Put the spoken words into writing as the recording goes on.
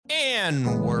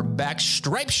And we're back.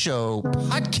 Stripe Show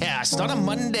podcast on a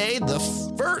Monday, the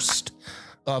 1st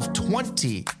of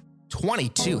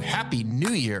 2022. Happy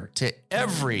New Year to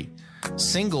every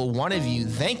single one of you.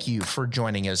 Thank you for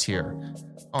joining us here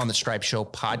on the Stripe Show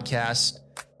podcast.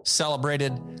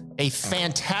 Celebrated a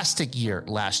fantastic year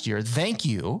last year. Thank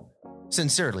you,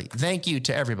 sincerely. Thank you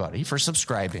to everybody for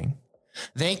subscribing.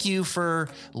 Thank you for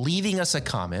leaving us a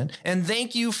comment. And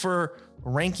thank you for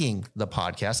ranking the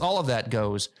podcast. All of that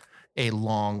goes a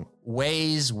long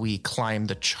ways. We climb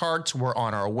the charts. We're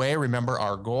on our way. Remember,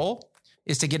 our goal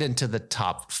is to get into the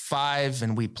top 5,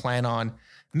 and we plan on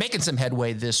making some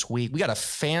headway this week. We got a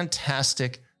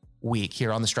fantastic week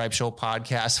here on the Stripe Show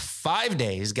podcast. 5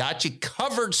 days got you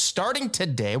covered. Starting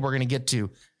today, we're going to get to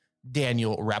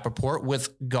Daniel Rapaport with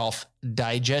Golf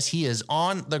Digest. He is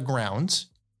on the grounds.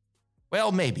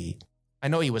 Well, maybe. I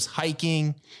know he was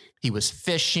hiking. He was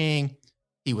fishing.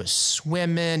 He was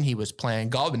swimming. He was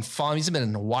playing golf and following. He's been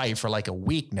in Hawaii for like a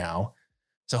week now.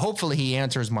 So hopefully he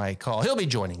answers my call. He'll be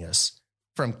joining us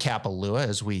from Kapalua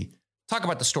as we talk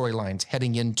about the storylines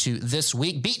heading into this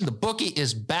week. Beating the Bookie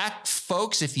is back,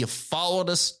 folks. If you followed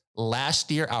us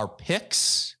last year, our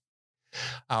picks,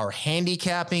 our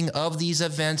handicapping of these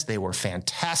events, they were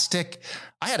fantastic.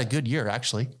 I had a good year,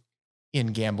 actually, in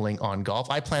gambling on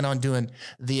golf. I plan on doing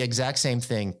the exact same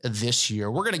thing this year.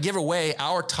 We're going to give away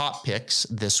our top picks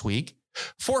this week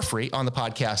for free on the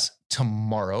podcast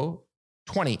tomorrow.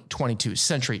 2022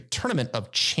 Sentry Tournament of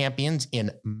Champions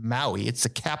in Maui. It's the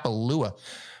Kapalua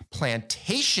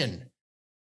Plantation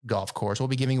Golf Course. We'll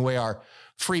be giving away our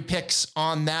free picks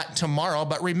on that tomorrow.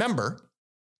 But remember,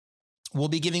 we'll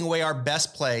be giving away our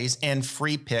best plays and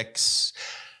free picks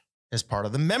as part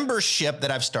of the membership that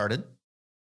I've started.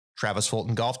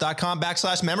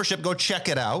 TravisFultonGolf.com/membership. Go check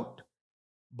it out.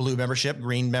 Blue membership,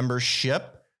 green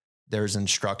membership. There's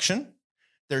instruction.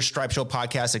 There's Stripe Show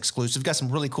podcast exclusive. Got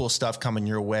some really cool stuff coming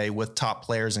your way with top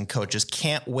players and coaches.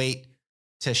 Can't wait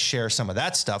to share some of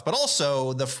that stuff, but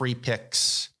also the free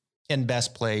picks and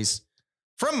best plays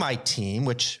from my team,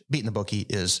 which Beating the Bookie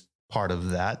is part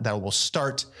of that. That will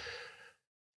start,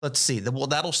 let's see,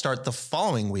 that'll start the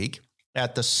following week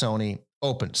at the Sony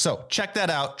Open. So check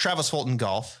that out.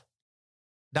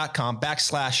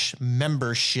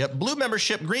 TravisFultonGolf.com/membership. Blue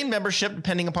membership, green membership,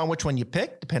 depending upon which one you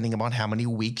pick, depending upon how many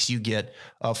weeks you get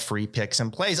of free picks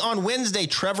and plays. On Wednesday,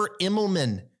 Trevor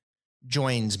Immelman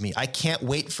joins me. I can't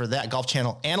wait for that. Golf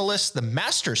Channel analyst, the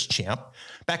Masters champ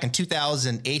back in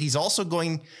 2008. He's also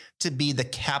going to be the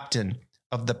captain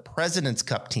of the President's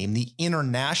Cup team, the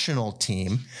international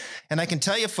team. And I can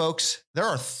tell you, folks, there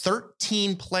are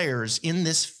 13 players in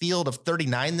this field of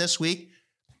 39 this week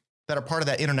that are part of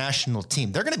that international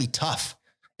team. They're going to be tough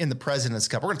in the President's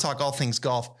Cup. We're going to talk all things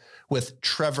golf with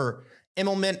Trevor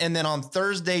Immelman. And then on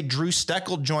Thursday, Drew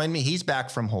Steckel joined me. He's back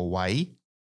from Hawaii.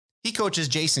 He coaches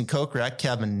Jason Kokrak,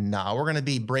 Kevin Na. We're going to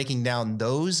be breaking down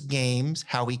those games,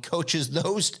 how he coaches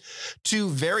those two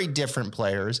very different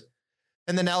players.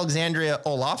 And then Alexandria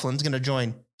O'Loughlin's going to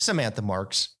join Samantha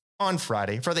Marks on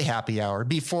Friday for the happy hour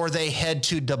before they head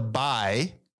to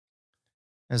Dubai,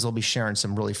 as they'll be sharing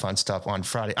some really fun stuff on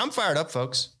Friday. I'm fired up,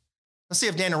 folks. Let's see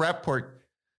if Daniel Rapaport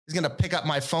is going to pick up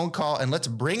my phone call, and let's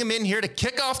bring him in here to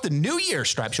kick off the New Year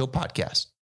Stripe Show podcast.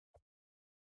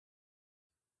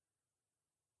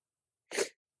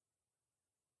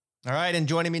 All right, and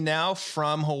joining me now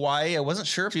from Hawaii, I wasn't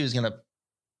sure if he was going to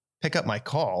pick up my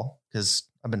call because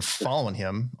I've been following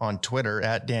him on Twitter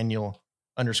at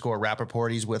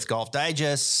Daniel_Rapaport. He's with Golf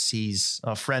Digest. He's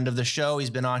a friend of the show. He's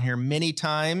been on here many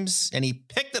times, and he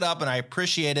picked it up, and I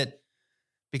appreciate it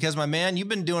because, my man, you've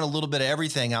been doing a little bit of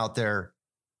everything out there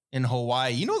in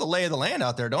Hawaii. You know the lay of the land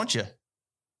out there, don't you?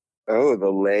 Oh,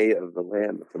 the lay of the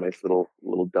land. That's a nice little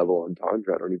double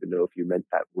entendre. I don't even know if you meant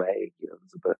that lay. You know,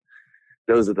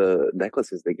 those are the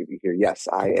necklaces they give you here. Yes,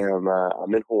 I am.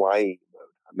 I'm in Hawaii mode.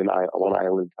 I'm on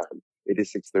island time. It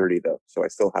is 6:30 though, so I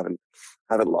still haven't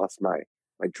lost my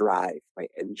drive, my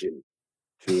engine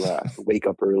to wake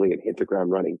up early and hit the ground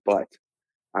running. But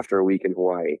after a week in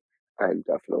Hawaii, I'm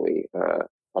definitely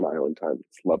on island time.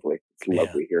 It's lovely. It's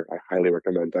lovely here. I highly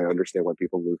recommend. I understand why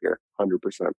people move here.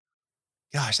 100%.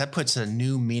 Gosh, that puts a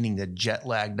new meaning to jet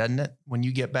lag, doesn't it? When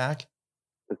you get back.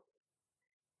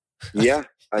 Yeah,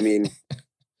 I mean,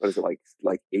 what is it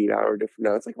like 8 hour difference?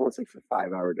 No, it's like almost like a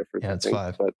 5 hour difference. Yeah, it's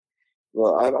 5. But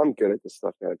well, I'm good at this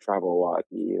stuff. I travel a lot.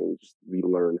 You just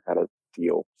relearn how to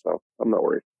deal. So I'm not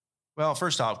worried. Well,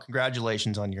 first off,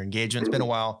 congratulations on your engagement. It's been a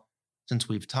while since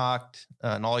we've talked,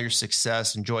 and all your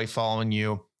success. Enjoy following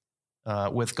you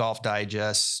with Golf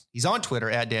Digest. He's on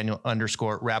Twitter at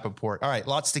Daniel_Rapaport. All right,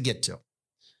 lots to get to.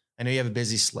 I know you have a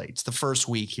busy slate. It's the first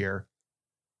week here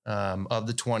of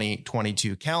the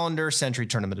 2022 calendar. Sentry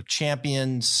Tournament of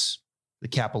Champions, the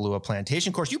Kapalua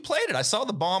Plantation Course. You played it. I saw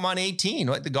the bomb on 18.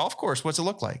 The golf course. What's it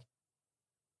look like?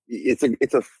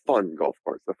 It's a fun golf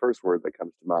course. The first word that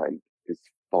comes to mind is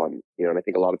fun. And I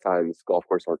think a lot of times golf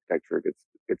course architecture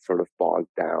gets sort of bogged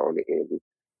down in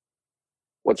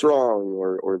what's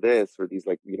wrong or this or these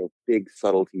big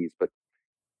subtleties, but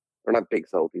they're not big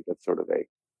subtleties. That's sort of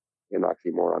an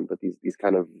oxymoron, but these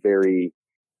kind of very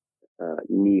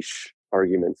niche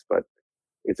arguments. But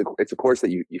it's a course that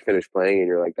you finish playing and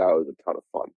you're like, that was a ton of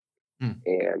fun.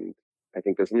 And I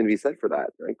think there's something to be said for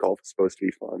that, right? Golf is supposed to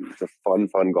be fun. It's a fun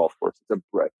golf course.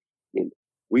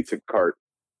 We took cart.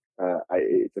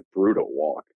 It's a brutal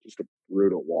walk, just a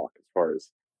brutal walk as far as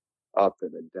up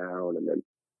and then down, and then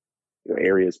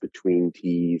areas between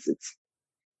tees. It's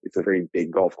a very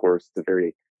big golf course. It's a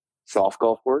very soft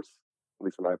golf course. At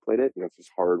least when I played it, it's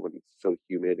just hard when it's so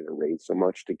humid and it rains so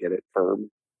much to get it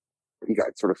firm. You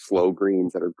got sort of slow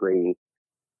greens that are grainy.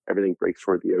 Everything breaks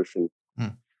toward the ocean.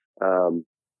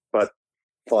 But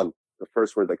fun. The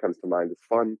first word that comes to mind is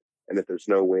fun. And if there's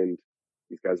no wind,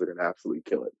 these guys are going to absolutely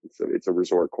kill it. It's a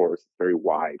resort course. It's very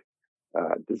wide,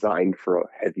 designed for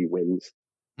heavy winds.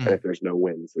 And if there's no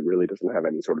winds, it really doesn't have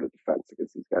any sort of defense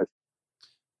against these guys.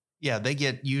 Yeah, they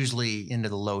get usually into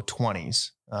the low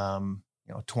 20s.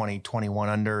 20, 21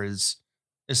 under is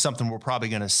something we're probably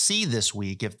going to see this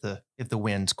week if the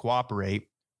winds cooperate.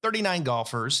 39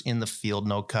 golfers in the field,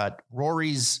 no cut.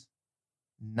 Rory's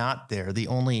not there, the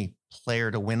only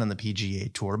player to win on the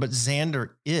PGA Tour, but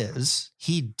Xander is.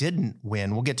 He didn't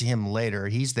win. We'll get to him later.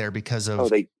 He's there because of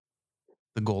the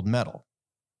gold medal.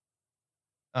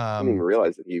 I didn't even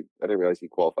realize he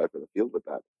qualified for the field with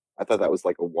that. I thought that was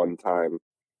like a one-time.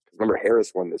 Because remember,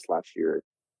 Harris won this last year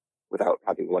without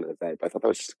having won an event. I thought that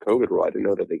was just a COVID rule. I didn't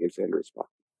know that they gave Xander a spot.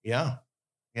 Yeah,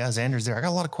 Xander's there. I got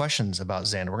a lot of questions about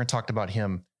Xander. We're going to talk about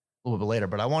him a little bit later,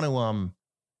 but I want to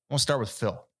start with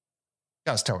Phil.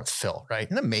 Got to start with Phil, right?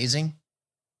 Isn't it amazing,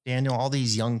 Daniel? All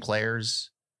these young players,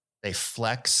 they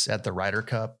flex at the Ryder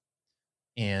Cup,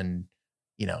 and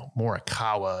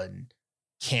Morikawa and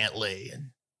Cantlay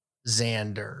and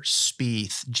Xander,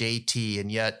 Spieth, JT,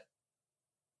 and yet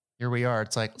here we are.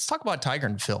 It's like, let's talk about Tiger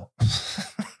and Phil.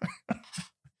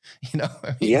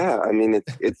 Yeah, I mean,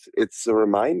 it's a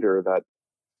reminder that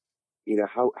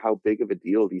how big of a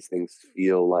deal these things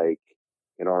feel like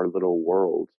in our little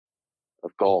world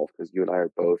of golf, because you and I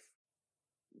are both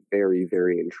very,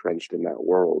 very entrenched in that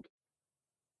world.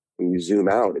 When you zoom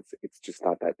out, it's just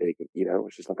not that big.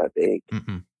 It's just not that big.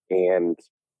 And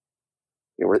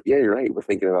you're right. We're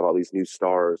thinking about all these new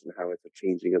stars and how it's a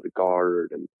changing of the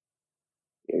guard, and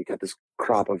you got this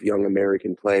crop of young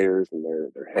American players, and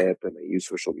they're hip and they use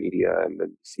social media, and then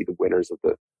you see the winners of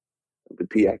the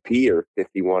PIP are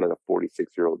 51 and a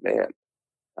 46-year-old man.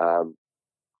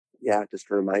 Just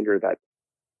a reminder that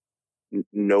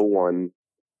no one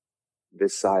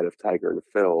this side of Tiger and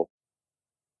Phil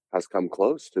has come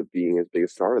close to being as big a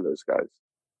star as those guys.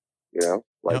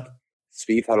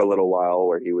 Spieth had a little while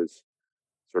where he was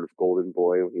sort of golden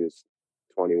boy when he was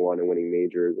 21 and winning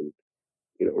majors, and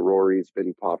Rory's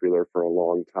been popular for a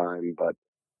long time, but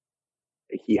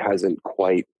he hasn't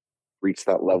quite reached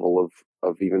that level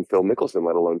of even Phil Mickelson,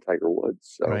 let alone Tiger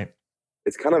Woods. So right.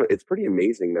 It's pretty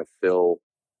amazing that Phil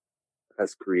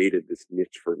has created this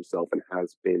niche for himself and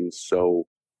has been so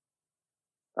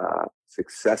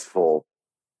successful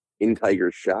in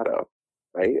Tiger's shadow,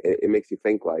 right? It makes you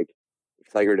think, like, if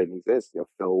Tiger didn't exist,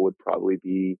 Phil would probably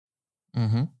be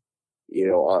on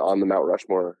the Mount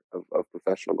Rushmore of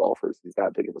professional golfers. He's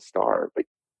that big of a star. But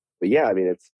yeah, I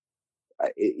mean,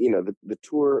 the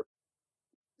tour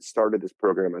started this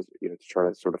program as to try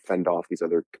to sort of fend off these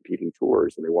other competing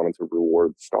tours, and they wanted to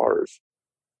reward stars.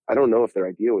 I don't know if their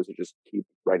idea was to just keep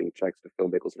writing checks to Phil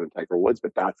Mickelson and Tiger Woods,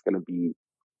 but that's going to be,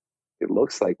 it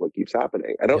looks like, what keeps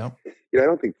happening. I don't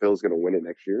think Phil's going to win it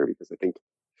next year, because I think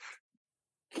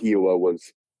Kiowa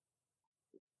was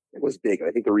big. I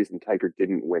think the reason Tiger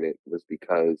didn't win it was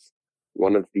because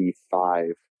one of the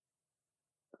 5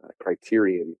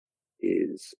 criterion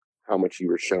is how much you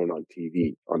were shown on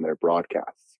TV on their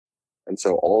broadcasts. And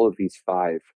so all of these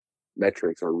 5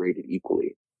 metrics are rated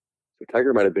equally. So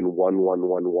Tiger might have been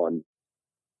 1-1-1-1-75,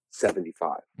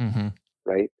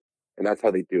 right? And that's how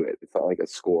they do it. It's not like a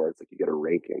score. It's like you get a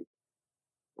ranking.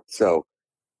 So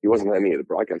he wasn't on any of the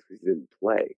broadcasts because he didn't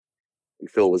play. And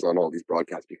Phil was on all these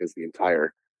broadcasts because the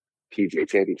entire PGA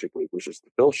Championship week was just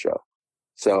the Phil show.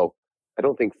 So I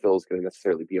don't think Phil's going to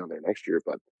necessarily be on there next year,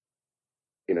 but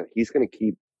he's going to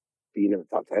keep being in the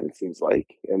top 10, it seems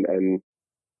like. And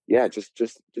yeah,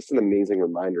 just an amazing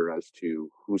reminder as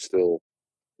to who's still,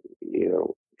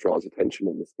 draws attention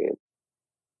in this game.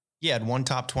 Yeah, had one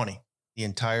top 20 the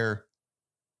entire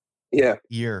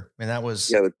year. And that was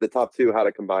the top two had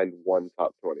a combined one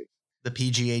top 20. The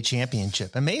PGA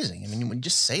Championship. Amazing. I mean, when you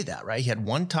just say that, right? He had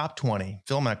one top 20,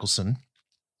 Phil Mickelson.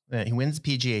 He wins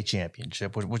the PGA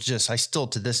Championship, which just, I still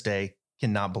to this day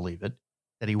cannot believe it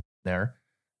that he won there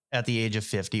at the age of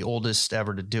 50, oldest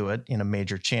ever to do it in a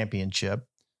major championship.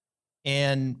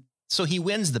 And so he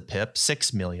wins the PIP,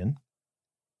 $6 million.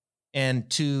 And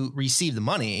to receive the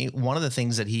money, one of the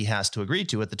things that he has to agree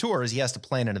to at the tour is he has to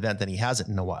play in an event that he hasn't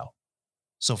in a while.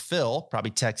 So Phil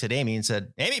probably texted Amy and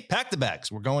said, Amy, pack the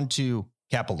bags. We're going to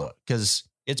Kapalua, because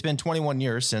it's been 21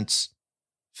 years since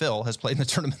Phil has played in the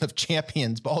Tournament of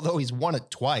Champions, but although he's won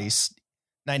it twice,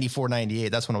 94, 98,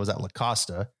 that's when it was at La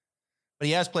Costa. But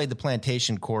he has played the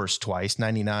Plantation course twice,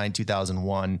 99,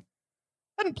 2001.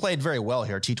 Hadn't played very well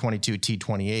here, T22,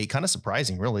 T28. Kind of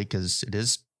surprising, really, because it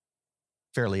is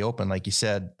fairly open, like you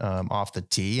said, off the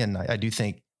tee. And I do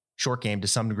think short game to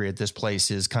some degree at this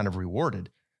place is kind of rewarded.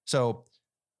 So,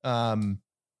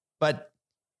 but,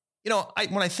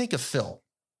 when I think of Phil,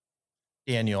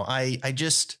 Daniel, I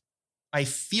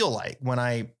feel like when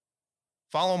I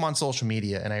follow him on social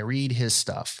media and I read his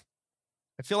stuff,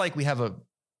 I feel like we have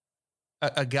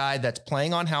a guy that's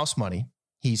playing on house money.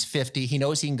 He's 50. He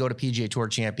knows he can go to PGA Tour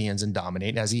Champions and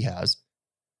dominate, as he has.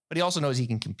 But he also knows he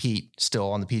can compete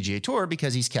still on the PGA Tour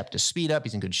because he's kept his speed up.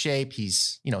 He's in good shape. He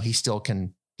still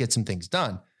can get some things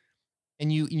done.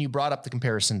 And you brought up the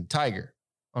comparison to Tiger.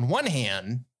 On one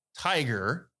hand,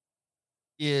 Tiger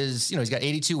is, he's got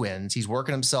 82 wins. He's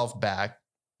working himself back.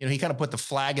 He kind of put the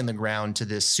flag in the ground to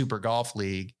this Super Golf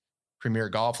League, Premier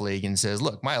Golf League, and says,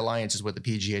 look, my alliance is with the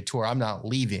PGA Tour. I'm not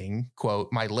leaving. Quote,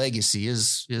 my legacy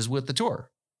is with the tour.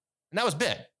 And that was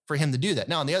big for him to do that.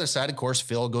 Now, on the other side, of course,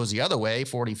 Phil goes the other way,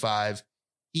 45.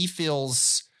 He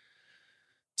feels,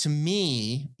 to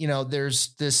me,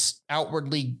 there's this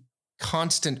outwardly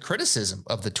constant criticism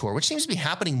of the tour, which seems to be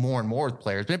happening more and more with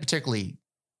players, but particularly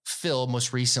Phil,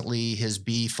 most recently, his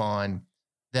beef on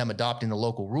them adopting the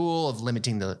local rule of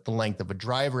limiting the length of a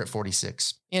driver at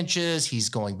 46 inches. He's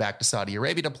going back to Saudi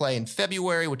Arabia to play in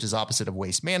February, which is opposite of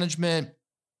waste management.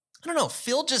 I don't know.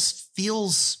 Phil just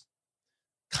feels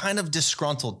kind of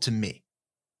disgruntled to me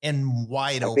and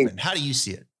wide open. How do you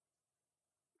see it?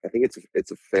 I think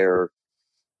it's a fair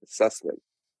assessment.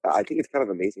 I think it's kind of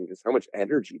amazing just how much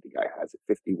energy the guy has at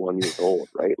 51 years old,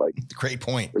 right? Like, great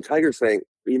point. When Tiger's saying,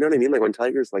 you know what I mean? Like when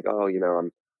Tiger's like, oh,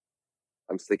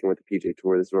 I'm sticking with the PGA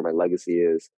Tour. This is where my legacy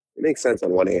is. It makes sense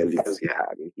on one hand because,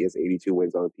 he has 82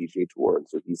 wins on the PGA Tour. And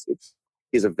so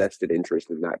he's a vested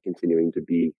interest in that continuing to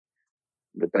be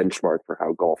the benchmark for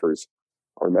how golfers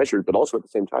are measured. But also at the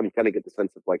same time, you kind of get the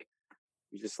sense of like,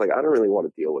 he's just like, I don't really want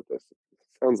to deal with this. It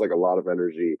sounds like a lot of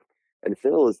energy. And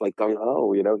Phil is like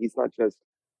gung-ho, you, he's not just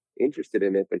interested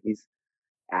in it, but he's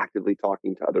actively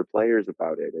talking to other players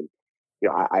about it. And,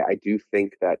 I do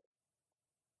think that,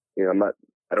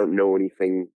 I don't know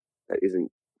anything that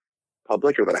isn't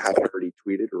public or that I haven't already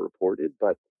tweeted or reported,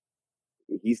 but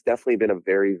he's definitely been a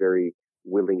very, very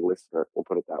willing listener. We'll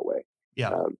put it that way. Yeah.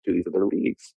 To these other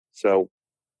leagues. So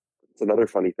it's another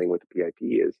funny thing with the PIP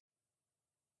is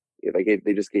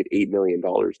they just gave $8 million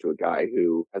to a guy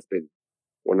who has been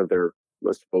one of their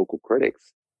most vocal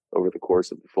critics over the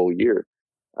course of the full year.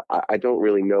 I don't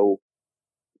really know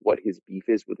what his beef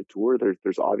is with the tour.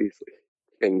 There's obviously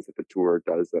things that the tour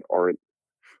does that aren't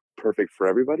perfect for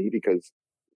everybody because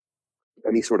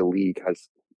any sort of league has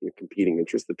competing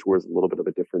interests. The tour is a little bit of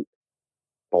a different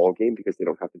ball game because they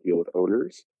don't have to deal with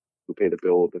owners who pay the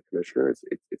bill of the commissioner.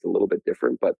 It's a little bit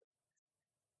different, but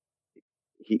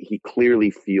he clearly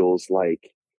feels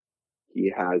like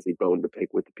he has a bone to pick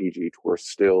with the PGA Tour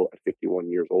still at 51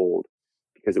 years old,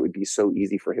 because it would be so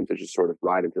easy for him to just sort of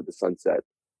ride into the sunset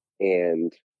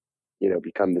and,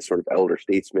 become this sort of elder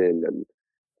statesman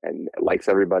and likes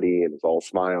everybody and is all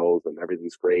smiles and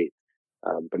everything's great.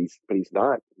 But he's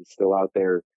not. He's still out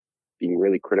there being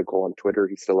really critical on Twitter.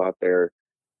 He's still out there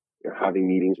having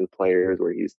meetings with players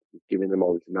where he's giving them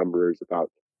all these numbers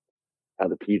about how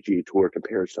the PGA Tour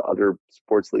compares to other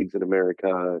sports leagues in America.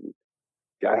 And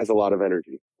guy has a lot of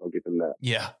energy. I'll give him that.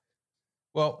 Yeah.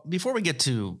 Well, before we get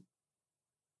to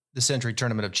the Sentry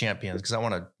Tournament of Champions, because I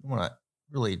want to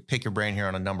really pick your brain here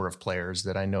on a number of players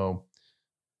that I know,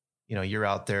 you're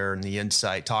out there in the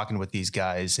insight talking with these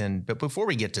guys. But before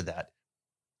we get to that,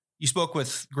 you spoke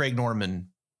with Greg Norman,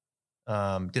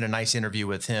 did a nice interview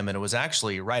with him. And it was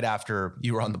actually right after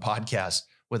you were on the podcast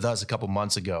with us a couple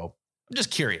months ago. I'm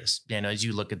just curious, as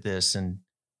you look at this and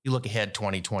you look ahead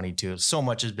 2022, so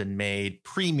much has been made.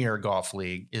 Premier Golf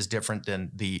League is different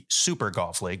than the Super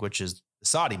Golf League, which is the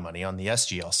Saudi money on the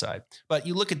SGL side. But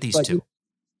you look at these two.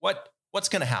 What's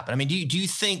going to happen? I mean, do you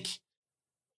think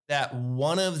that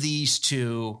one of these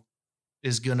two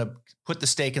is going to put the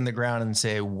stake in the ground and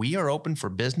say, we are open for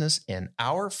business and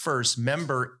our first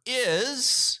member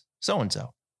is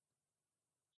so-and-so?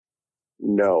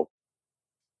 No.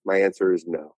 My answer is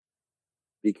no.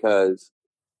 Because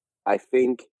I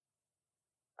think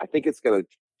it's going to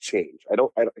change.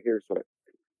 Here's what it's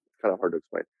kind of hard to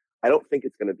explain. I don't think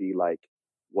it's going to be like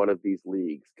one of these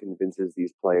leagues convinces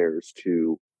these players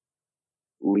to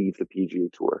leave the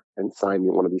PGA Tour and sign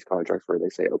one of these contracts where they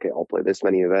say, okay, I'll play this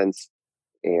many events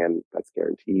and that's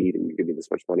guaranteed and you give me this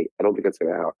much money. I don't think that's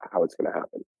going to how it's going to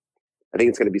happen. I think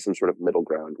it's going to be some sort of middle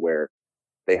ground where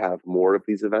they have more of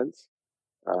these events,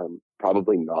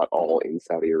 probably not all in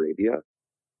Saudi Arabia,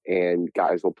 and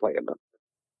guys will play in them.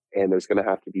 And there's going to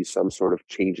have to be some sort of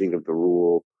changing of the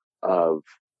rule of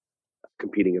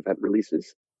competing event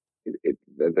releases.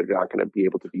 They're not going to be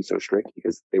able to be so strict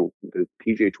because the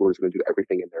PGA Tour is going to do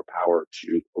everything in their power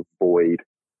to avoid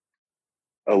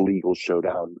a legal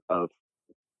showdown of,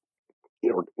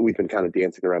 we've been kind of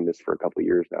dancing around this for a couple of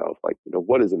years now of like,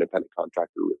 what does an independent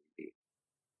contractor really mean?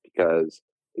 Because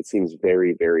it seems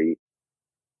very, very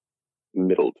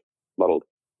muddled.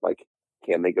 Like,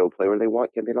 can they go play where they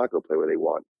want? Can they not go play where they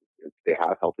want? They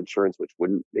have health insurance, which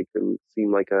wouldn't make them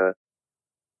seem like a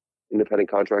independent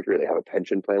contractor. They have a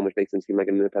pension plan, which makes them seem like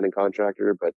an independent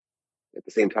contractor, but at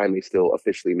the same time, they still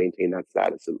officially maintain that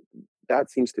status. So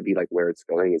that seems to be like where it's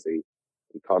going, is a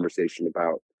conversation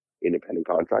about independent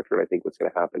contractor. And I think what's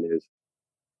going to happen is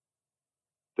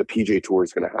the PGA Tour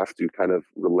is going to have to kind of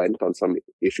relent on some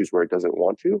issues where it doesn't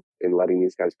want to, in letting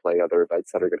these guys play other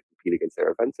events that are going to compete against their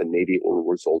events, and maybe it will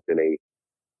result in a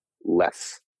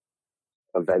less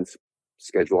events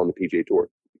schedule on the PGA Tour,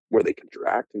 where they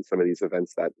contract in some of these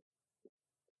events that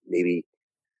maybe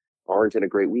aren't in a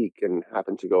great week and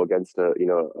happen to go against a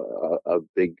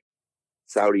big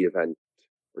Saudi event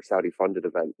or Saudi funded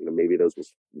event. Maybe those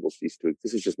will cease to.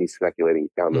 This is just me speculating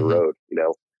down the road,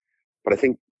 but I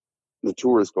think the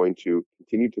tour is going to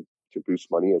continue to boost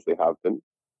money as they have been.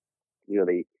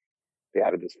 They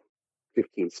added this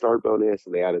 15 start bonus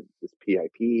and they added this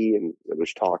PIP, and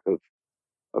there's talk of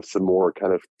some more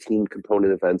kind of team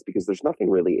component events, because there's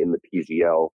nothing really in the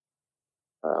PGL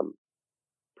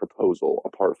proposal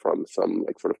apart from some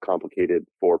like sort of complicated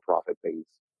for-profit things,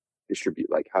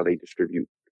 like how they distribute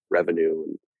revenue,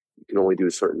 and you can only do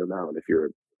a certain amount if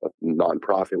you're a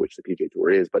non-profit, which the PGA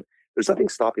Tour is. But there's nothing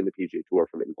stopping the PGA Tour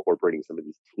from incorporating some of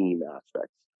these team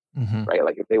aspects, right?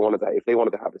 Like if they wanted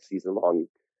to have a season-long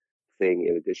thing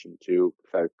in addition to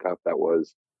Fed Cup that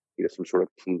was some sort of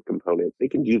team component, they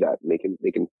can do that, and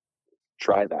they can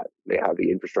try that. They have the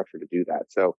infrastructure to do that.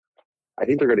 So I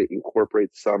think they're going to incorporate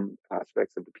some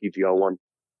aspects of the PGL one.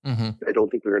 I don't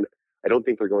think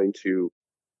they're going to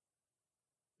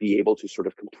be able to sort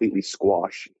of completely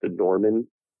squash the Norman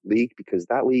League, because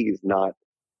that league is not,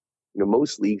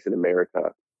 most leagues in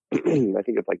America, I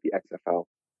think of like the XFL.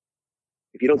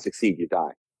 If you don't succeed, you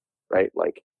die, right?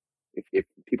 Like if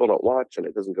people don't watch and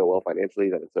it doesn't go well financially,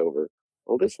 then it's over.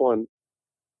 Well, this one,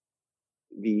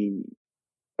 the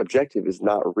objective is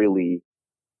not really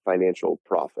financial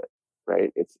profit,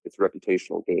 right? It's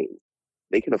reputational gain.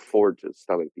 They can afford to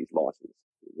stomach these losses.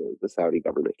 The Saudi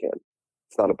government can.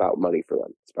 It's not about money for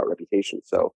them. It's about reputation.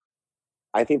 So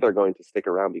I think they're going to stick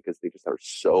around because they just are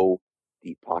so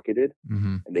deep-pocketed,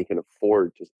 and they can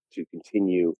afford to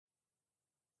continue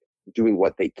doing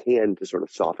what they can to sort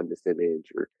of soften this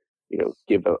image, or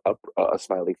give a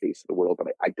smiling face to the world. But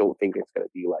I don't think it's going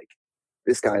to be like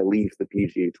this guy leaves the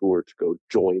PGA Tour to go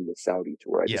join the Saudi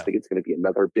Tour. I just think it's going to be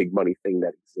another big money thing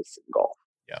that exists in golf.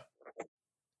 Yeah.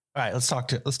 All right, let's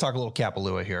talk a little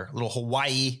Kapalua here. A little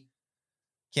Hawaii.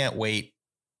 Can't wait.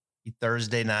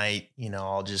 Thursday night,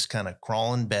 I'll just kind of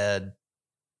crawl in bed,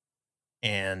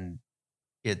 and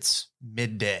it's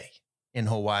midday in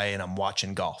Hawaii and I'm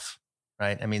watching golf,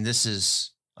 right? I mean,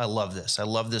 I love this. I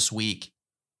love this week.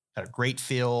 Got a great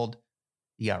field.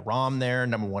 You got Rahm there,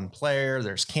 number one player.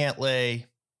 There's Cantlay,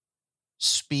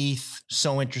 Spieth,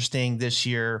 so interesting this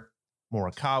year.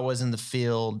 Morikawa's in the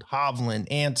field,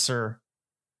 Hovland, Answer,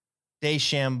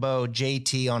 DeChambeau,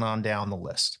 JT, on down the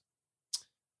list.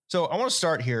 So I want to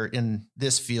start here in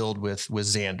this field with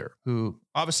Xander, who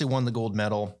obviously won the gold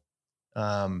medal.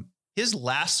 His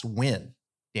last win,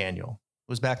 Daniel,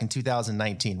 was back in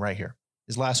 2019, right here.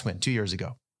 His last win 2 years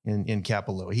ago in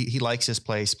Kapalua. He likes his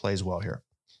place, plays well here.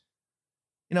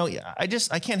 I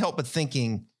can't help but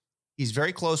thinking he's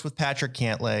very close with Patrick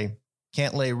Cantlay.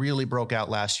 Cantlay really broke out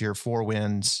last year, 4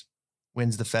 wins,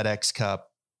 wins the FedEx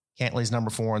Cup. Cantlay's number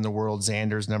 4 in the world.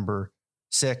 Xander's number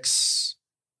 6.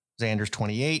 Xander's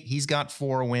 28. He's got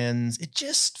 4 wins. It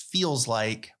just feels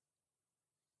like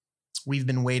we've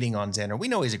been waiting on Xander. We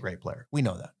know he's a great player. We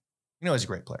know that. We know he's a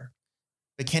great player.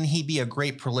 But can he be a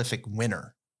great prolific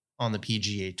winner on the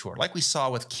PGA Tour? Like we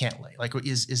saw with Cantlay. Like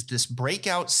is this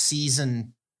breakout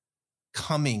season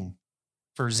coming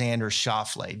for Xander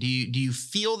Schauffele? Do you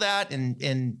feel that?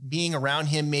 And being around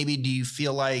him, maybe do you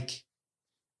feel like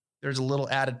there's a little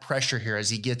added pressure here as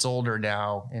he gets older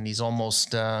now and he's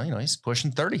almost, he's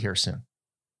pushing 30 here soon?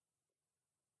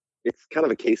 It's kind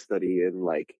of a case study in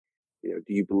like, do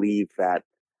you believe that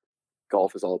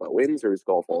golf is all about wins, or is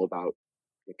golf all about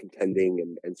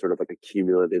contending and sort of like a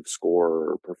cumulative score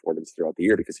or performance throughout the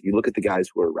year? Because if you look at the guys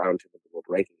who are around him in the world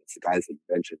ranking, it's the guys that you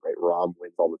mentioned, right? Rahm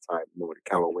wins all the time.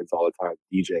 Morikawa wins all the time.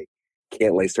 DJ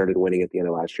Cantlay started winning at the end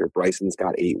of last year. Bryson's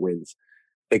got 8 wins.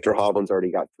 Victor Hovland's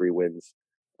already got 3 wins.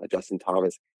 Justin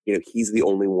Thomas, he's the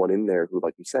only one in there who,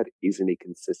 like you said, isn't a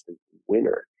consistent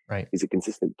winner. Right. He's a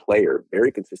consistent player,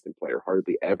 very consistent player,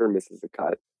 hardly ever misses a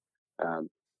cut,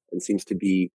 and seems to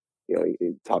be,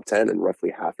 in top 10 in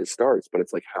roughly half his starts. But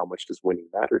it's like, how much does winning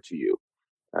matter to you?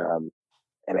 And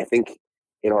I think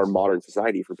in our modern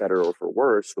society, for better or for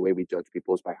worse, the way we judge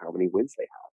people is by how many wins they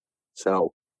have.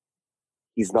 So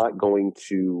he's not going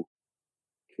to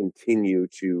continue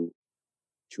to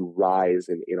rise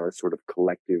in our sort of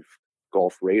collective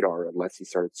golf radar unless he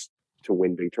starts to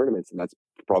win big tournaments. And that's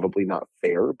probably not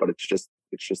fair, but it's just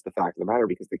the fact of the matter,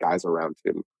 because the guys around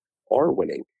him are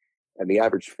winning. And the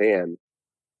average fan,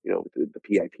 the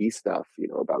PIP stuff,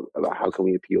 about how can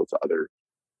we appeal to other,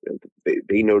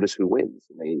 they notice who wins,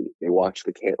 and they watch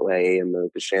the Cantlay and the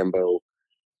DeChambeau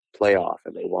playoff,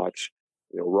 and they watch,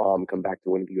 Rahm come back to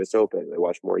win the US Open. They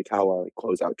watch Morikawa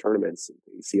close out tournaments, and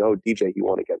you see, oh, DJ, he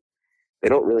won again. They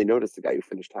don't really notice the guy who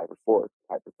finished tied for 4th,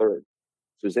 tied for 3rd.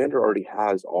 So Xander already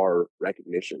has our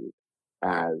recognition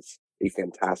as a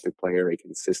fantastic player, a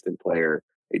consistent player,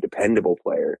 a dependable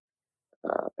player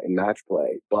in match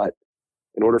play. But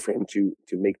in order for him to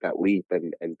make that leap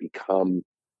and become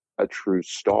a true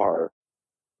star,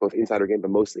 both inside our game,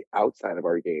 but mostly outside of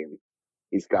our game,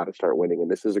 he's got to start winning. And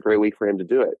this is a great week for him to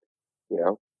do it.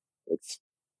 It's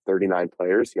 39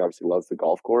 players. He obviously loves the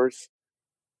golf course.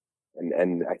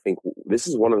 And I think this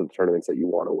is one of the tournaments that you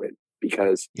want to win,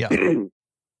 because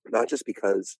not just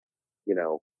because,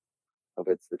 of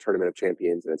it's the Tournament of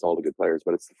Champions and it's all the good players,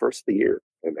 but it's the first of the year.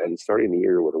 And starting the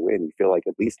year with a win, you feel like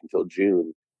at least until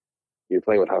June, you're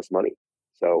playing with house money.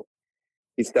 So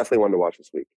he's definitely one to watch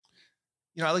this week.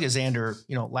 I look at Xander,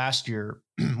 last year,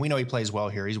 we know he plays well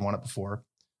here. He's won it before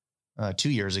 2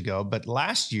 years ago, but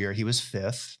last year he was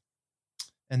 5th.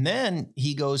 And then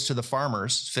he goes to the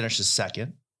Farmers, finishes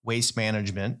 2nd. Waste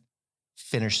Management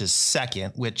finishes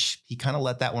 2nd, which he kind of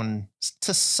let that one,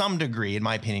 to some degree, in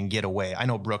my opinion, get away. I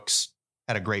know Brooks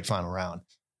had a great final round.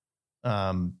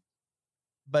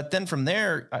 But then from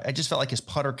there, I just felt like his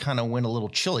putter kind of went a little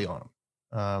chilly on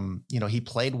him. He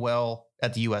played well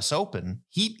at the US Open.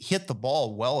 He hit the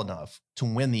ball well enough to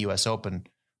win the US Open,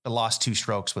 but lost 2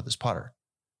 strokes with his putter.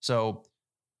 So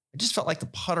I just felt like the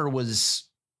putter was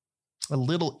a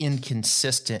little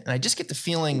inconsistent. And I just get the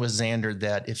feeling with Xander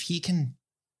that if he can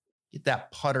get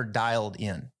that putter dialed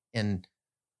in, and,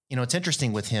 it's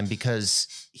interesting with him because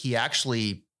he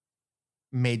actually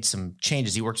made some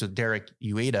changes. He works with Derek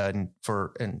Ueda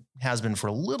and has been for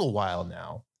a little while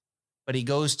now, but he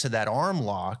goes to that arm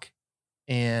lock.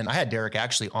 And I had Derek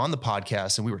actually on the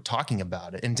podcast and we were talking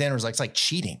about it. And Xander was like, it's like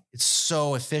cheating. It's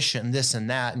so efficient and this and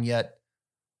that. And yet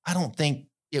I don't think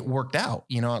it worked out,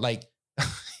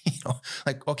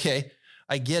 okay,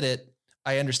 I get it.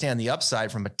 I understand the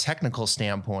upside from a technical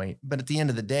standpoint, but at the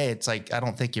end of the day, it's like, I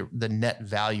don't think the net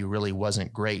value really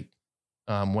wasn't great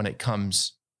when it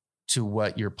comes to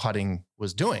what your putting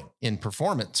was doing in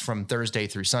performance from Thursday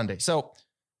through Sunday. So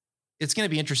it's going to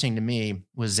be interesting to me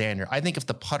with Xander. I think if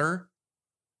the putter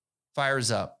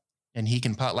fires up and he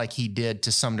can putt like he did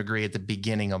to some degree at the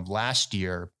beginning of last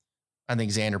year, I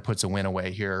think Xander puts a win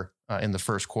away here in the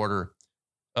first quarter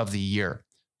of the year.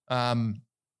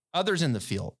 Others in the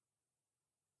field,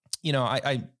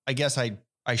 I guess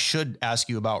I should ask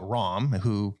you about Rahm,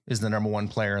 who is the number 1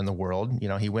 player in the world.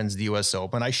 He wins the US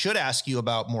Open. I should ask you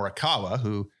about Morikawa,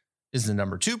 who is the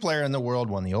number 2 player in the world,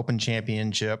 won the Open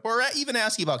Championship, or even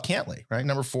ask you about Cantlay, right?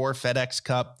 Number 4, FedEx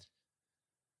Cup.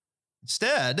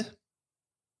 Instead,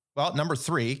 number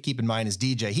 3, keep in mind, is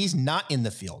DJ. He's not in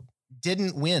the field.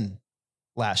 Didn't win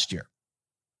last year.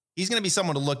 He's going to be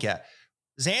someone to look at.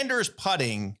 Xander's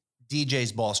putting,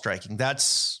 DJ's ball striking.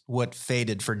 That's what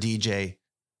faded for DJ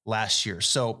last year.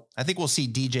 So I think we'll see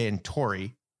DJ and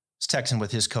Torrey. He's texting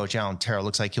with his coach, Alan Terrell.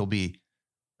 Looks like he'll be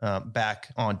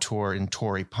back on tour in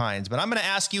Torrey Pines. But I'm going to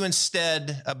ask you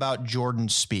instead about Jordan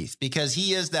Spieth, because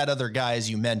he is that other guy, as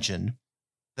you mentioned,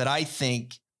 that I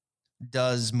think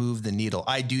does move the needle.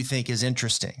 I do think is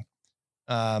interesting.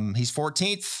 He's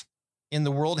 14th in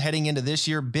the world heading into this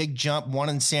year. Big jump, one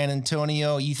in San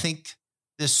Antonio. You think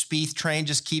this Spieth train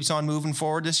just keeps on moving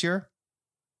forward this year?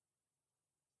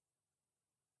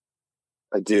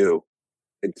 I do.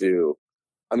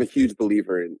 I'm a huge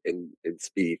believer in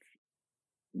Spieth,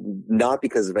 not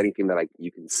because of anything that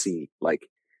you can see. Like,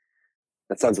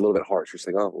 that sounds a little bit harsh. You're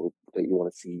saying, oh, well, don't you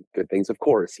want to see good things? Of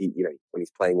course, when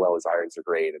he's playing well, his irons are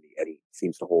great, and he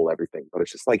seems to hold everything. But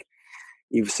it's just like,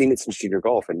 you've seen it since junior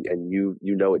golf, and you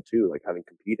know it too. Like, having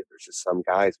competed, there's just some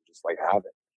guys who just like have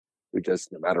it. Who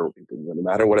just no matter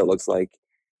what it looks like,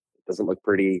 it doesn't look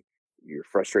pretty. You're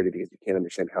frustrated because you can't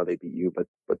understand how they beat you, but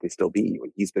they still beat you.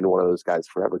 And he's been one of those guys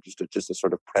forever. Just a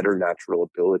sort of preternatural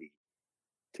ability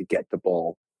to get the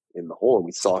ball in the hole. And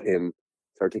we saw him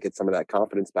start to get some of that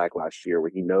confidence back last year,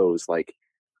 where he knows, like,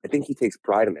 I think he takes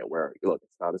pride in it. Where, look,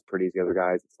 it's not as pretty as the other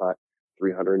guys. It's not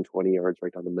 320 yards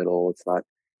right down the middle. It's not,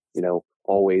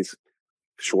 always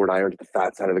short iron to the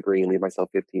fat side of the green, leave myself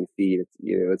 15 feet. It's,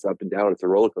 it's up and down. It's a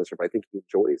roller coaster, but I think he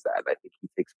enjoys that. And I think he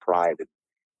takes pride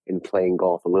in playing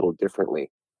golf a little differently.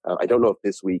 I don't know if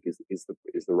this week is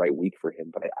the right week for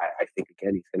him, but I think,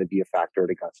 again, he's going to be a factor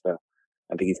at Augusta.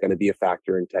 I think he's going to be a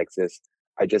factor in Texas.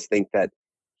 I just think that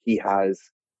he has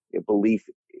a belief.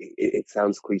 It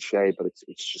sounds cliche, but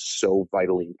it's just so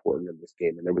vitally important in this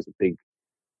game. And there was a big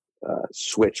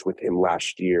switch with him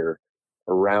last year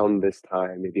around this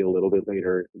time, maybe a little bit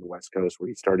later in the West Coast, where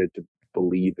he started to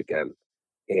believe again.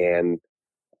 And,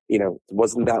 it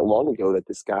wasn't that long ago that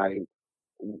this guy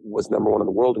was number one in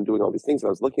the world and doing all these things. And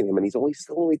I was looking at him, and he's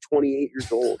still only 28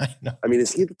 years old. I mean,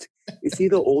 is he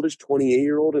the oldest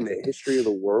 28-year-old in the history of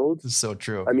the world? It's so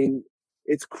true. I mean,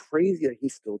 it's crazy that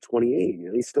he's still 28.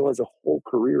 He still has a whole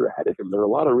career ahead of him. There are a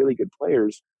lot of really good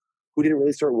players who didn't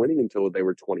really start winning until they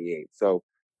were 28. So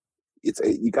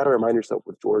you got to remind yourself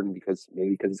with Jordan, because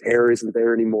his hair isn't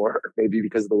there anymore, maybe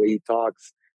because of the way he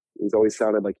talks. He's always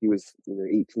sounded like he was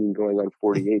 18 going on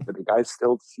 48, but the guy's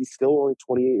he's still only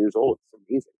 28 years old. It's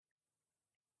amazing.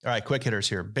 All right, quick hitters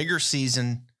here. Bigger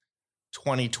season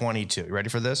 2022. You ready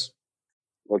for this?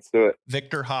 Let's do it.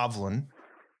 Victor Hovland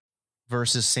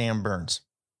versus Sam Burns.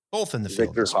 Both in the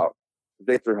field.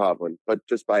 Victor Hovland, but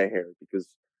just by a hair, because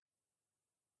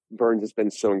Burns has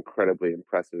been so incredibly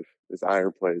impressive. His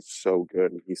iron play is so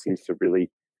good, and he seems to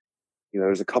really,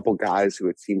 there's a couple guys who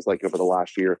it seems like over the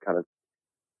last year have kind of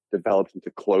developed into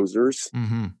closers.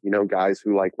 Mm-hmm. Guys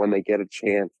who, like, when they get a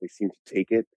chance, they seem to take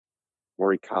it.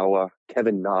 Morikawa,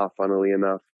 Kevin Na, funnily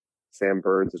enough. Sam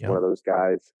Burns is one of those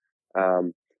guys.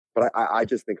 But I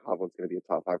just think Hovland's going to be a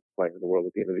top 5 player in the world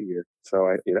at the end of the year. So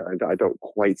I don't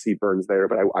quite see Burns there,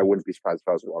 but I wouldn't be surprised if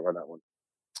I was wrong on that one.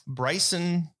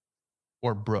 Bryson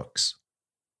or Brooks?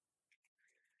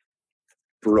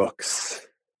 Brooks.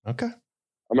 Okay.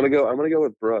 I'm gonna go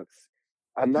with Brooks.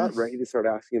 I'm not ready to start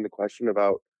asking the question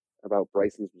about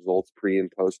Bryson's results pre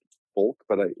and post bulk,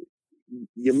 but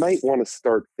you might want to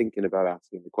start thinking about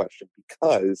asking the question,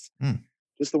 because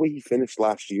just the way he finished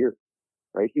last year,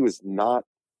 right? He was not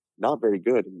very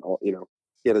good. And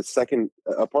he had a second,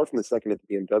 apart from the second at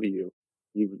the BMW.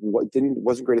 He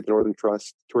wasn't great at the Northern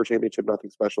Trust Tour Championship, nothing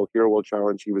special. Hero World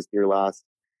Challenge, he was near last.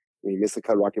 He missed the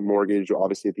Cut Rocket Mortgage.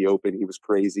 Obviously, at the Open, he was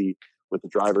crazy with the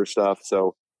driver stuff.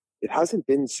 So it hasn't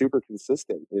been super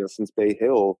consistent, since Bay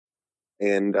Hill.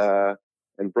 And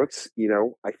Brooks,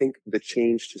 I think the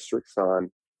change to Strixon,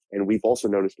 and we've also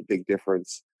noticed a big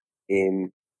difference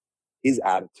in his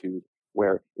attitude,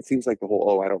 where it seems like the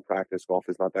whole, I don't practice golf,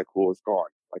 is not that cool, is gone.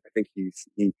 Like, I think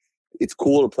it's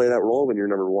cool to play that role when you're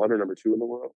number 1 or number 2 in the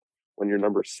world. When you're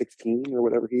number 16 or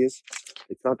whatever he is,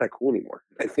 it's not that cool anymore.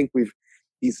 I think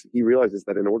he realizes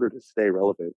that in order to stay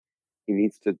relevant, he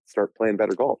needs to start playing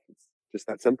better golf. It's just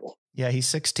that simple. Yeah, he's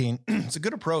 16. It's a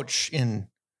good approach in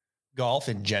golf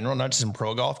in general, not just in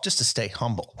pro golf, just to stay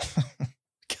humble.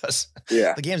 Because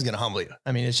the game's going to humble you.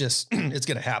 I mean, it's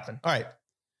going to happen. All right.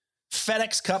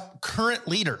 FedEx Cup current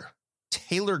leader,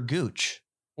 Taylor Gooch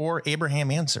or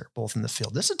Abraham Answer, both in the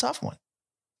field. This is a tough one.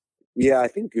 Yeah, I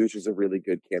think Gooch is a really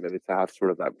good candidate to have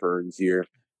sort of that Burns year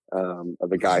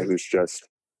of a guy who's just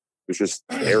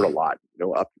aired a lot,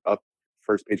 up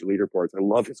first page of leaderboards. I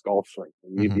love his golf swing.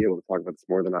 You'd be able to talk about this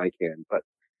more than I can, but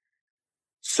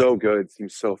so good,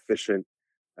 seems so efficient.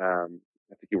 I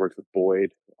think he works with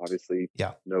Boyd, obviously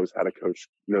knows how to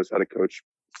coach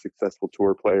successful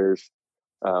tour players.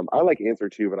 I like Answer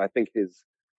too, but I think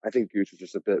Gooch is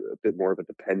just a bit more of a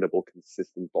dependable,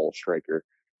 consistent ball striker.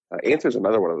 Answer's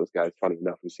another one of those guys, funny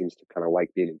enough, who seems to kind of like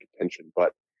being in contention.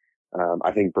 But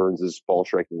I think Burns's ball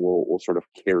striking will sort of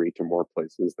carry to more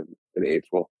places than Abe's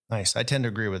will. Nice. I tend to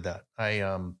agree with that.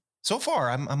 So far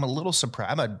I'm a little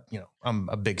surprised. I'm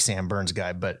a big Sam Burns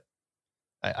guy, but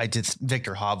I did.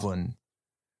 Victor Hovland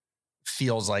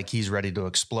feels like he's ready to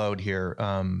explode here.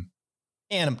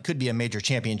 And could be a major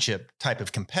championship type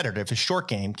of competitor if his short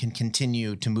game can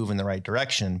continue to move in the right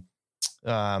direction.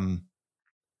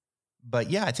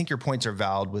 But yeah, I think your points are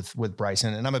valid with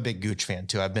Bryson, and I'm a big Gooch fan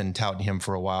too. I've been touting him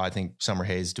for a while. I think Summer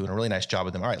Hayes is doing a really nice job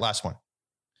with him. All right, last one.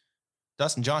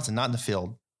 Dustin Johnson not in the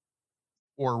field,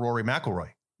 or Rory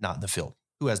McIlroy not in the field.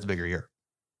 Who has the bigger year?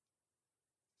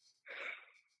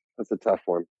 That's a tough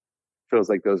one. Feels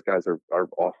like those guys are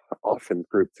often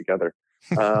grouped together.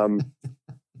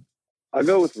 I'll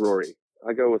go with Rory.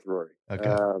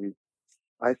 Okay.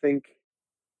 I think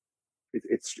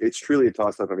it's truly a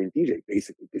toss-up. I mean, DJ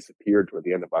basically disappeared toward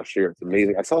the end of last year. It's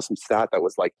amazing. I saw some stat that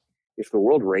was like, if the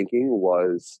world ranking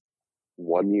was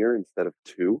 1 year instead of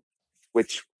 2,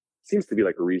 which seems to be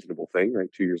like a reasonable thing, right?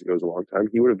 2 years ago is a long time.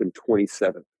 He would have been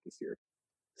 27th this year.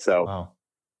 So, wow.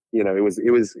 You know, it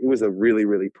was a really,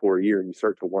 really poor year. And you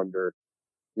start to wonder,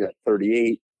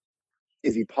 38,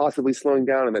 is he possibly slowing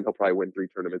down? And then he'll probably win 3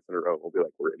 tournaments in a row. We'll be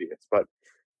like, we're idiots. But,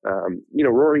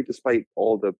 Rory, despite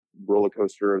all the roller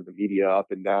coaster of the media up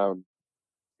and down,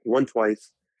 he won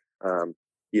twice.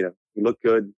 He looked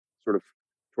good sort of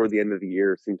toward the end of the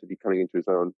year, seemed to be coming into his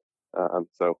own.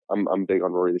 So I'm big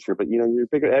on Rory this year. But, you're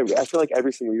bigger. I feel like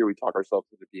every single year we talk ourselves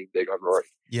into being big on Rory.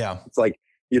 Yeah. It's like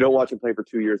you don't watch him play for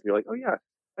 2 years and you're like, oh, yeah,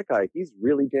 that guy, he's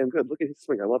really damn good. Look at his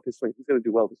swing. I love his swing. He's going to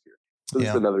do well this year. So this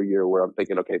is another year where I'm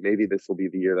thinking, okay, maybe this will be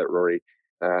the year that Rory,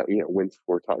 wins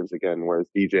 4 times again. Whereas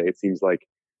DJ, it seems like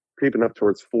creeping up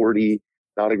towards 40,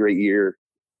 not a great year,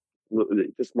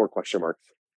 just more question marks.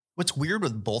 What's weird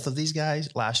with both of these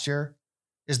guys last year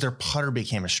is their putter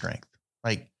became a strength.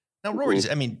 Like now Rory's,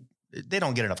 they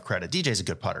don't get enough credit. DJ's a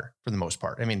good putter for the most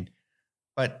part.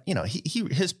 But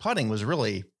his putting was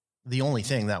really the only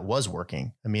thing that was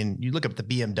working. You look up the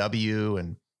BMW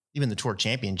and even the Tour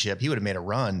Championship, he would have made a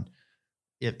run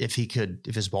if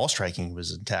his ball striking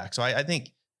was intact. So I think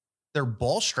their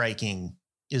ball striking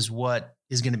is what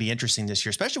is going to be interesting this year,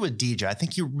 especially with DJ. I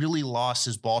think he really lost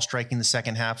his ball striking the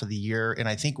second half of the year. And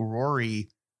I think Rory,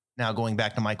 now going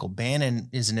back to Michael Bannon,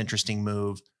 is an interesting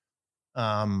move.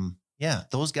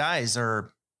 Those guys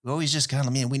are always just kind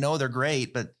of, we know they're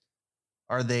great, but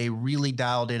are they really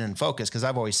dialed in and focused? Because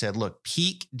I've always said, look,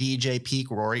 peak DJ, peak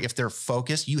Rory, if they're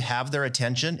focused, you have their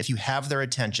attention. If you have their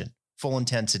attention, full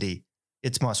intensity,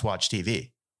 it's must-watch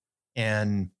TV.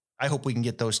 And I hope we can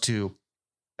get those two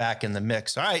back in the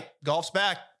mix. All right, golf's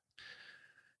back.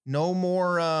 No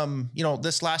more,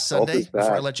 this last Sunday,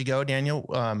 before I let you go, Daniel,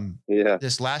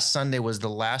 this last Sunday was the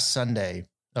last Sunday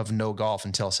of no golf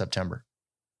until September.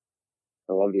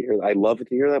 I love to hear that. I love to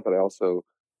hear that, but I also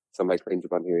some of my cringe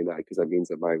about hearing that because that means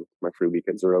that my free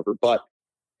weekends are over. But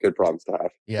good problems to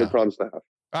have. Yeah. Good problems to have. All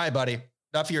right, buddy.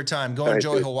 Enough of your time. Go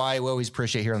enjoy Hawaii. We always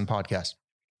appreciate hearing the podcast.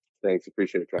 Thanks.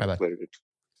 Appreciate it. Travis. Later.